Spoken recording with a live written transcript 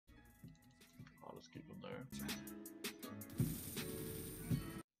keep him there.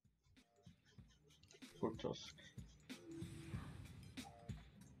 HookTusk.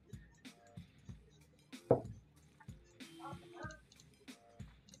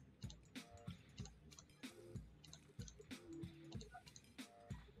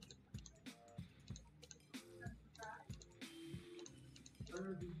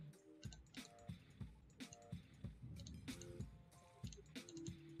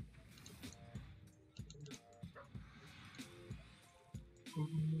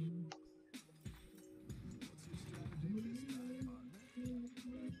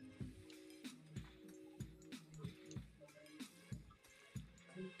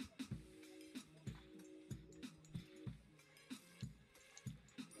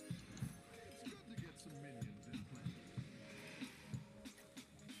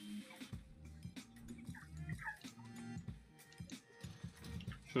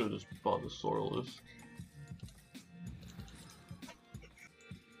 Should have just bought the Sorrelisk.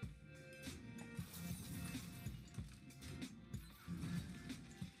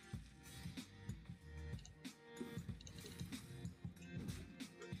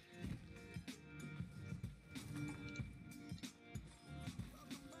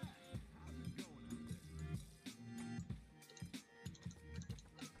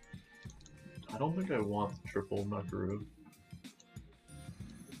 I don't think I want the triple Mekaru.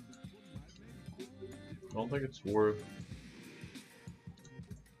 I don't think it's worth.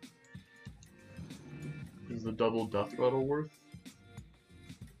 Is the double death rattle worth?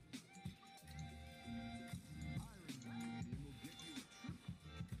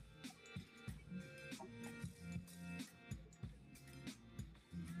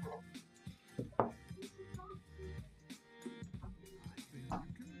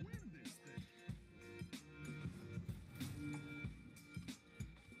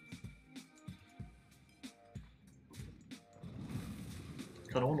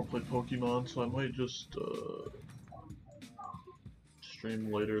 I don't want to play Pokemon, so I might just stream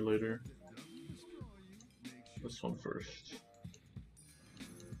later. This one first.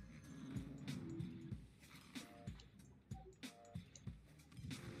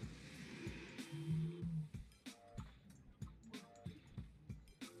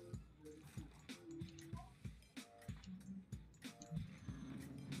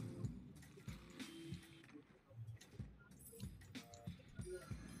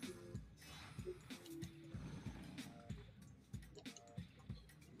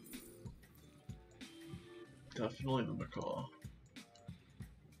 Definitely the Macaw.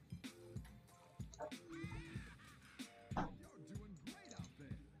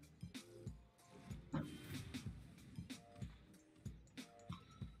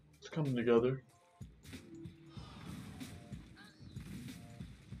 It's coming together.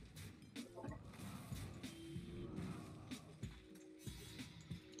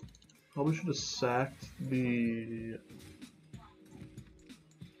 Probably should have sacked the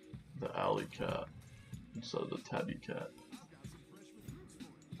alley cat instead of the tabby cat.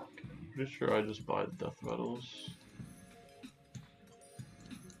 Okay, I'm pretty sure I just buy death rattles.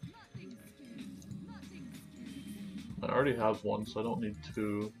 I already have one, so I don't need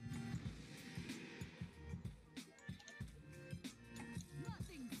two.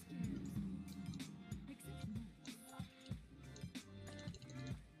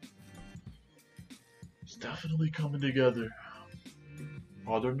 It's definitely coming together.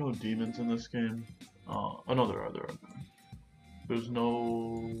 Are there no demons in this game? Oh no, there are. There's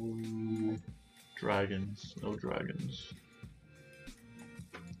no dragons. No dragons.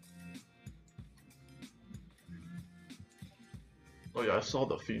 Oh yeah, I saw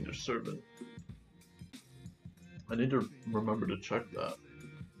the Fiendish Servant. I need to remember to check that.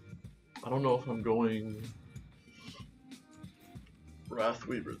 I don't know if I'm going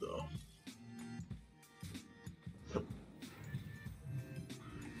Wrathweaver though.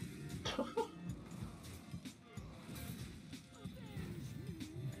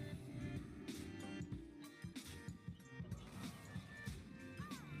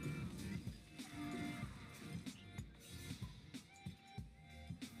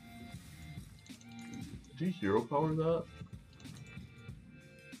 Did he hero power that?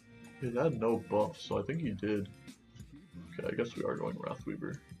 It had no buff, so I think he did. Okay, I guess we are going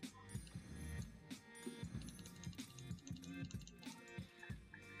Wrathweaver.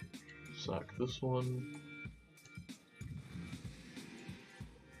 Sack this one.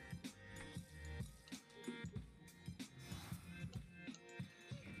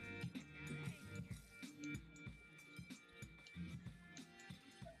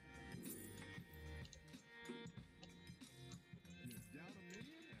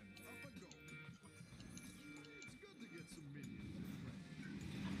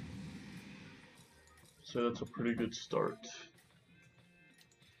 So that's a pretty good start.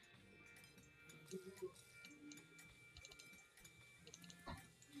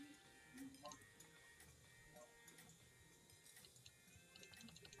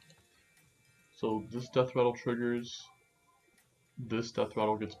 So this death rattle triggers, this death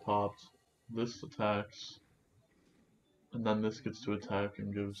rattle gets popped, this attacks, and then this gets to attack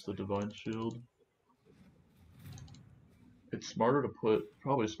and gives the divine shield. It's smarter to put,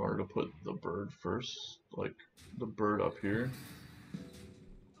 probably smarter to put the bird first, like the bird up here.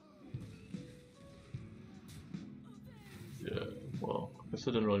 Yeah, well, I guess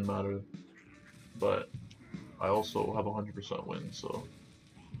it didn't really matter, but I also have 100% win, so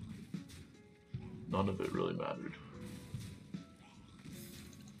none of it really mattered.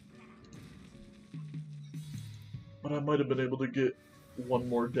 But I might have been able to get one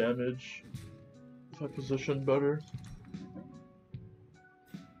more damage if I positioned better.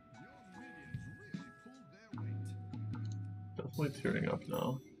 Definitely tearing up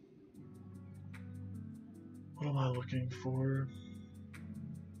now. What am I looking for?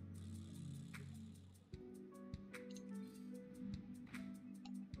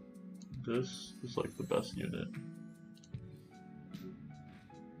 This is like the best unit.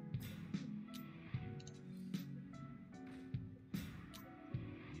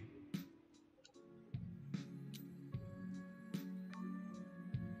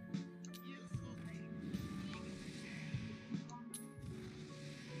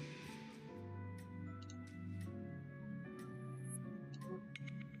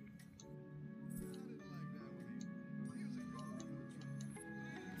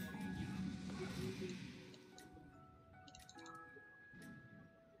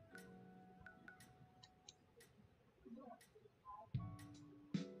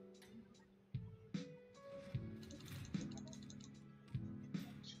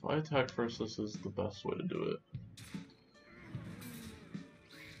 If I attack first, this is the best way to do it.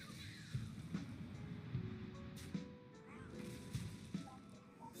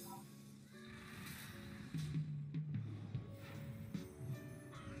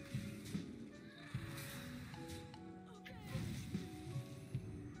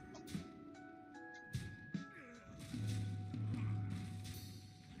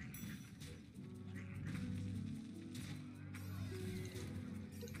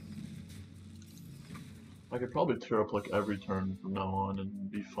 I could probably tear up like every turn from now on and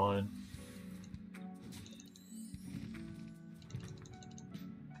be fine.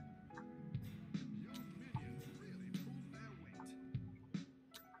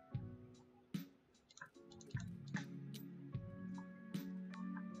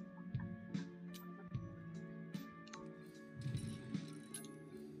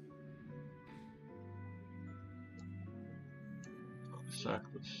 Sack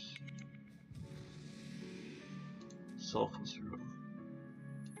this. Selfless hero.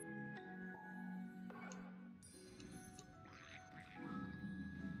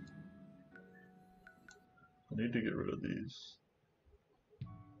 I need to get rid of these.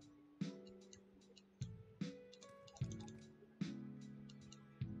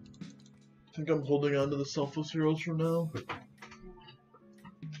 I think I'm holding on to the selfless heroes for now.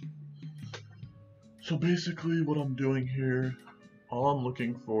 So basically what I'm doing here, all I'm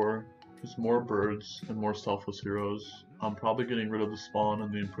looking for is more birds and more selfless heroes. I'm probably getting rid of the spawn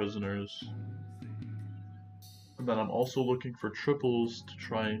and the imprisoners. And then I'm also looking for triples to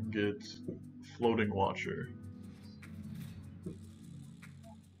try and get floating watcher.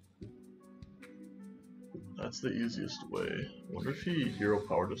 That's the easiest way. I wonder if he hero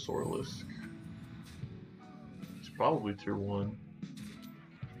powered a Sorlisk. It's probably tier 1.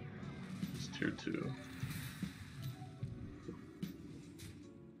 It's tier 2.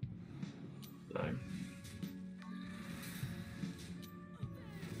 Dang.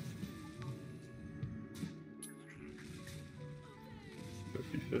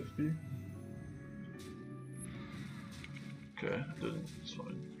 $50-50. Okay, I didn't. It's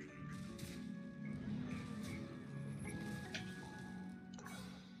fine.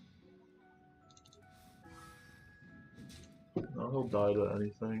 Now he'll die to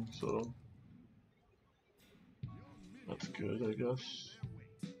anything, so that's good, I guess.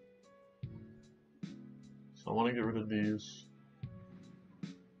 So I want to get rid of these.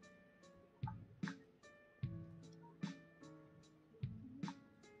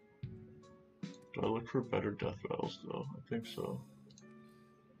 Do I look for better death rattles though? I think so.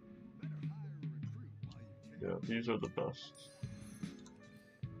 Yeah, these are the best.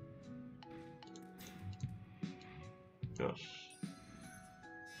 Yes.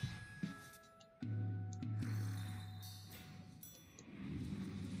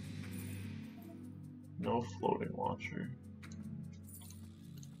 No floating watcher.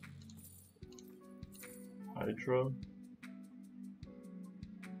 Hydra.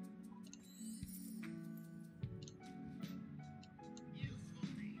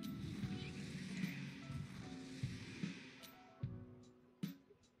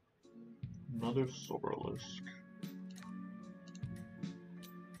 Another Soralisk.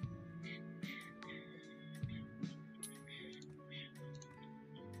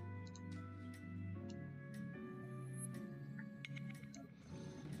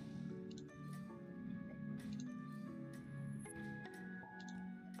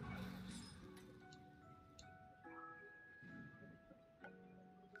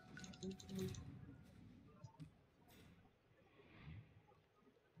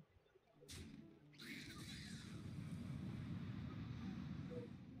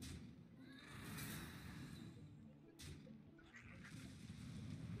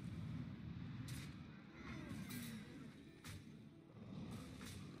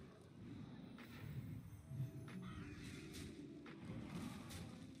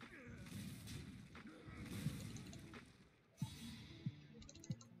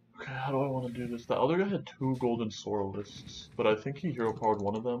 Okay, how do I want to do this? The other guy had 2 golden Soralisks, but I think he hero powered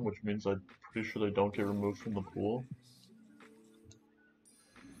one of them, which means I'm pretty sure they don't get removed from the pool.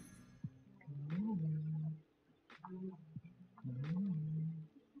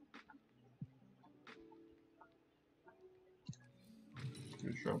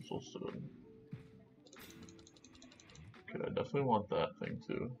 Pretty sure I'm supposed to. Okay, I definitely want that thing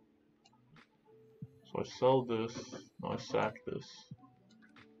too. So I sell this. No, I sack this.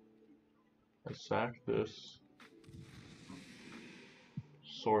 I sack this.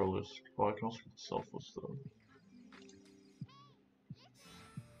 Soralisk. Oh, I can also get the Selfless though.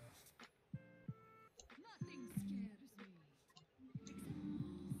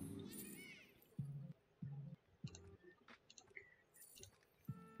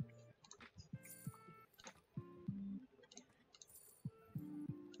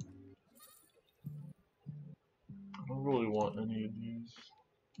 I don't really want any of these.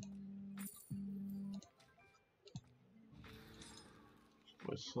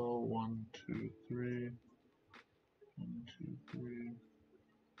 So I sell 1, 2, 3. 1, 2, 3.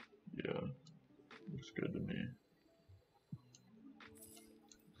 Yeah, looks good to me.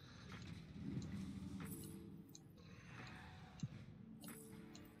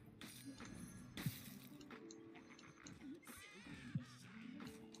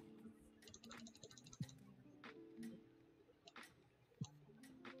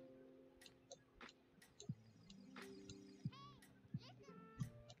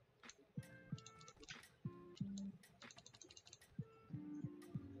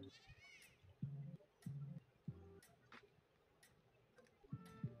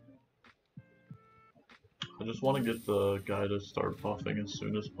 I just want to get the guy to start buffing as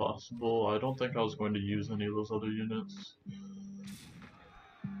soon as possible. I don't think I was going to use any of those other units.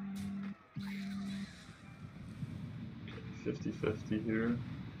 50-50 here.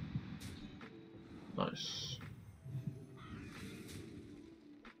 Nice.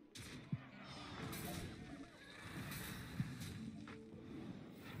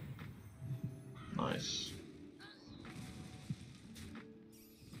 Nice.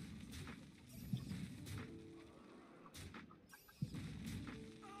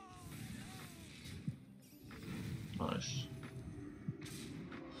 Nice.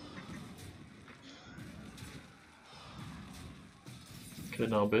 Okay,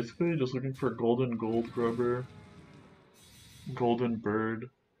 now basically just looking for golden gold grubber, golden bird,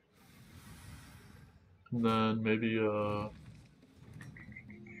 and then maybe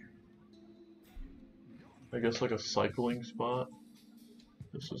I guess like a cycling spot.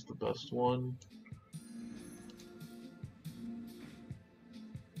 This is the best one.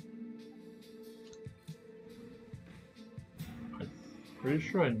 I'm pretty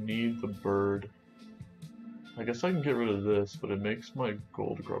sure I need the bird. I guess I can get rid of this, but it makes my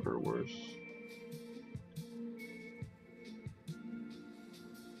gold grubber worse.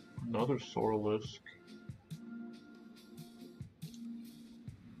 Another Soralisk.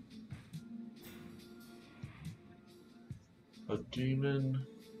 A demon.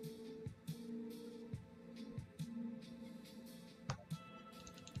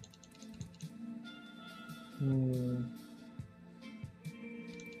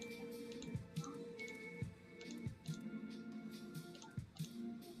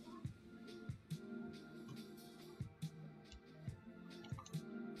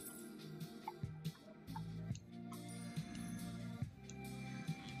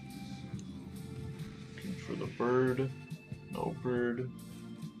 Looking for the bird. No bird.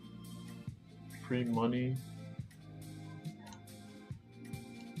 free money.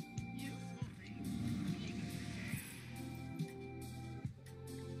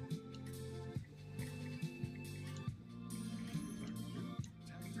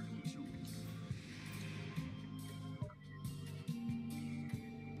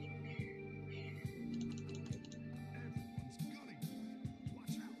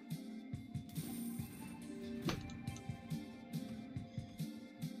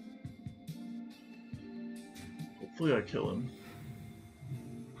 Hopefully I kill him.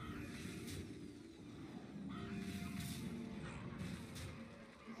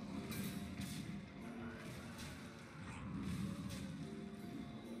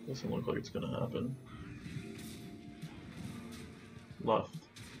 Doesn't look like it's gonna happen. Left.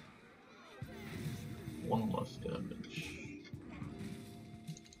 1 less damage.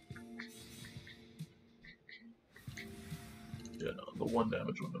 Yeah, no, the 1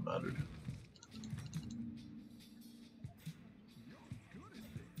 damage wouldn't have mattered.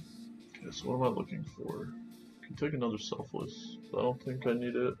 Okay, so what am I looking for? I can take another selfless, but I don't think I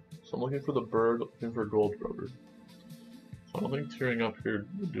need it. So I'm looking for the bird, looking for a gold rubber. So I don't think tearing up here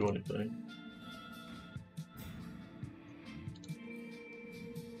would do anything.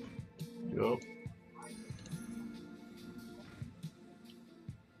 Yup.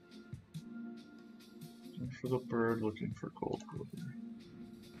 Looking for the bird, looking for gold rubber.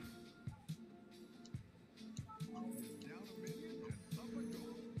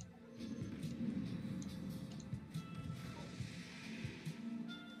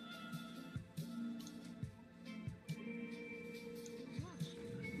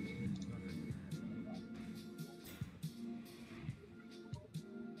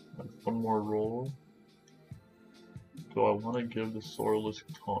 One more roll. Do I want to give the Sorrowless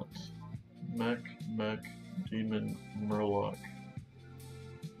Taunt? Mech, Demon, Murloc.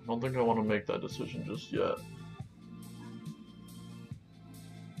 I don't think I want to make that decision just yet.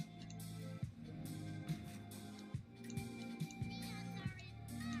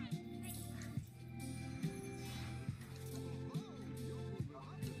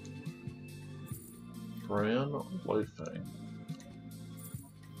 Bran, Lightfang.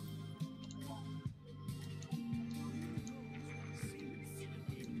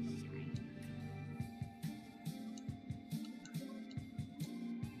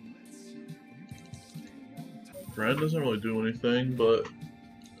 Bran doesn't really do anything, but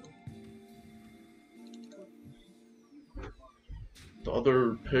the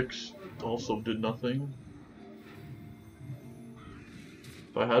other picks also did nothing.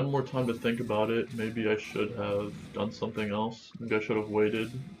 If I had more time to think about it, maybe I should have done something else. Maybe I should have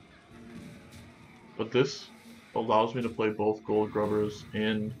waited. But this allows me to play both gold grubbers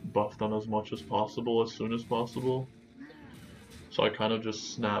and buff them as much as possible, as soon as possible. So I kind of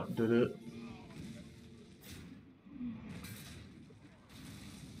just snap did it.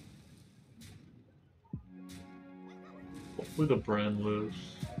 Hopefully the Bran lives.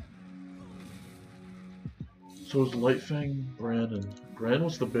 So is Lightfang, Bran, and Bran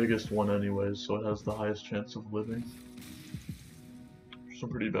was the biggest one anyways, so it has the highest chance of living. Some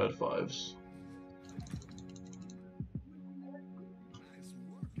pretty bad 5s.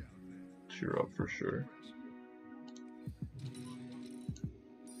 Cheer up for sure.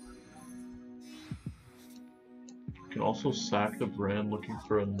 You can also sack the Bran looking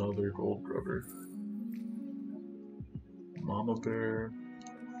for another gold grubber. Mama Bear,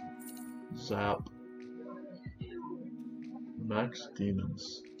 Zap, Max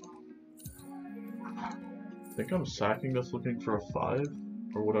Demons. I think I'm sacking this looking for a 5,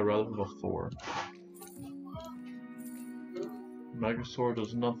 or would I rather have a 4? Megasaur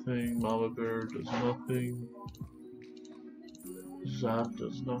does nothing, Mama Bear does nothing, Zap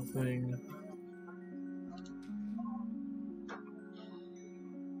does nothing.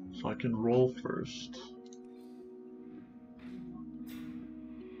 So I can roll first.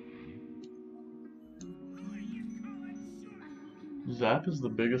 Zap is the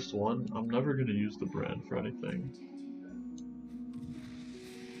biggest one. I'm never going to use the Bran for anything.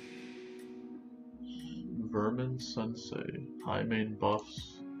 Vermin Sensei. High main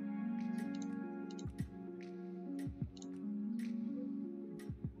buffs.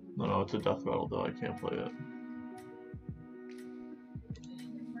 No, it's a death battle though. I can't play it.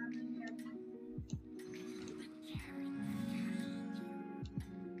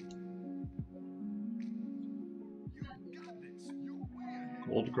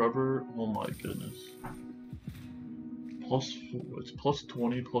 Gold Grubber, oh my goodness. It's plus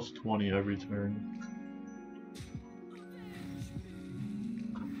 20 every turn.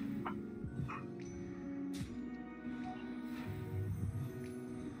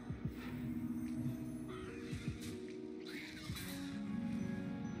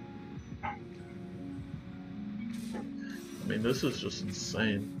 mean, this is just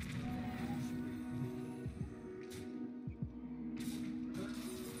insane.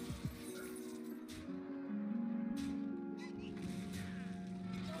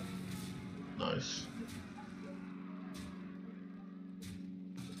 Nice.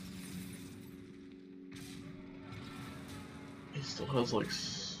 He still has like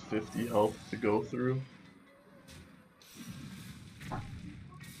 50 health to go through.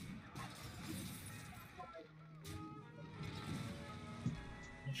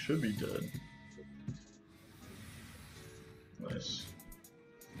 He should be dead. Nice.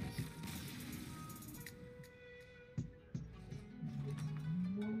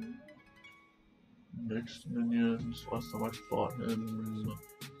 Mixed minions. Last time I fought him,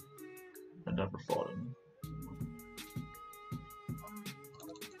 I never fought him.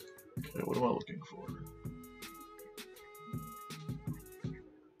 Okay, what am I looking for?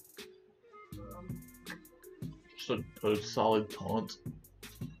 Just a solid taunt.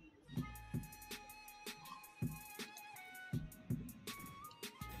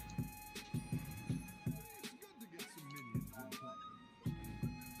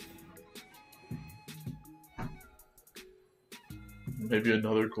 Maybe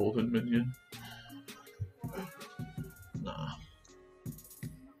another golden minion? Nah.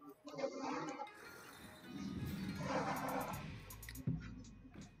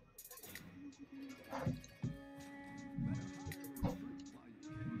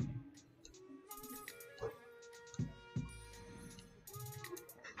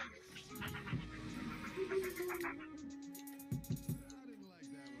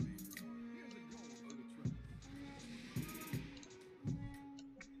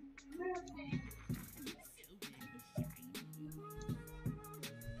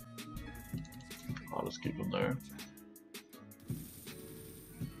 I'll just keep him there.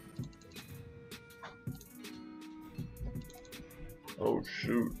 Oh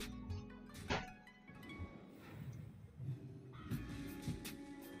shoot.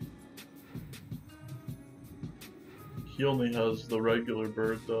 He only has the regular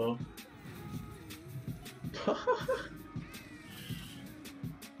bird though.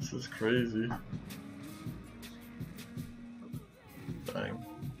 This is crazy. Dang.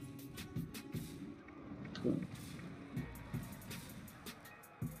 Ooh.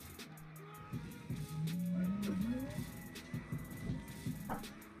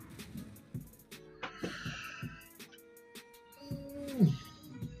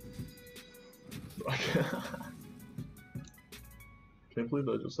 Can't believe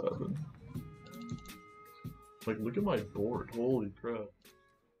that just happened. Like, look at my board. Holy crap.